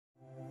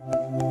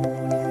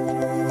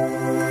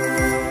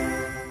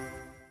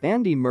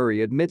Andy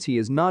Murray admits he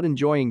is not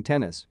enjoying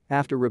tennis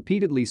after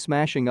repeatedly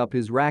smashing up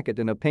his racket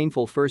in a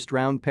painful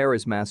first-round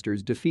Paris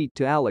Masters defeat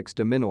to Alex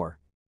de Minaur.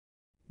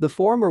 The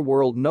former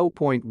world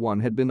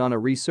No.1 had been on a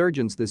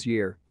resurgence this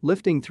year,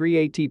 lifting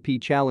 3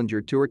 ATP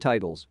Challenger Tour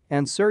titles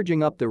and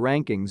surging up the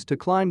rankings to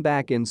climb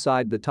back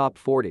inside the top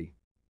 40.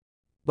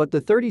 But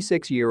the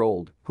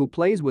 36-year-old, who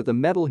plays with a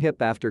metal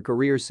hip after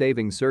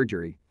career-saving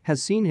surgery,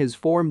 has seen his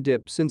form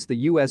dip since the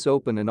US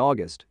Open in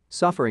August,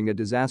 suffering a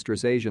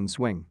disastrous Asian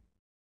swing.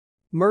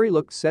 Murray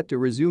looked set to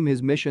resume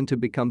his mission to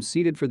become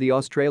seeded for the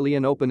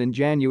Australian Open in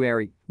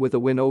January with a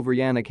win over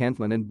Yannick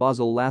Hanfmann in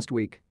Basel last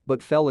week,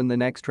 but fell in the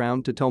next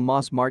round to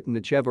Tomas Martin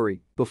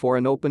Etcheverry before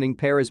an opening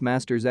Paris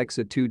Masters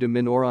exit to de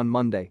Minaur on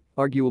Monday,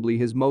 arguably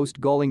his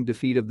most galling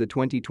defeat of the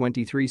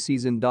 2023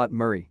 season.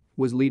 Murray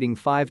was leading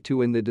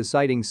 5-2 in the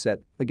deciding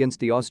set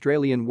against the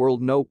Australian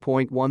world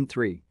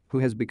No.13, who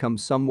has become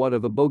somewhat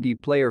of a bogey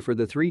player for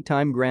the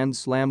three-time Grand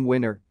Slam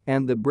winner,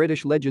 and the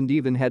British legend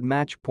even had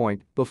match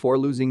point before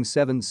losing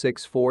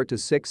 7-6-4 to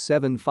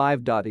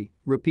 6-7-5. He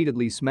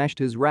repeatedly smashed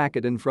his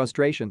racket in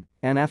frustration,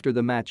 and after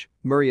the match,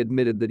 Murray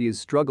admitted that he is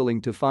struggling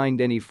to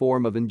find any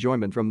form of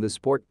enjoyment from the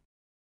sport.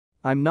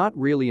 "I'm not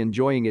really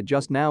enjoying it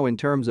just now in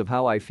terms of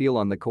how I feel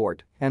on the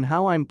court and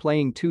how I'm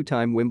playing,"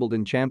 two-time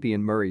Wimbledon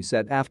champion Murray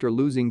said after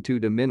losing to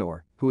de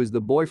Minaur, who is the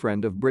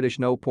boyfriend of British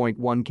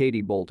No.1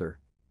 Katie Boulter.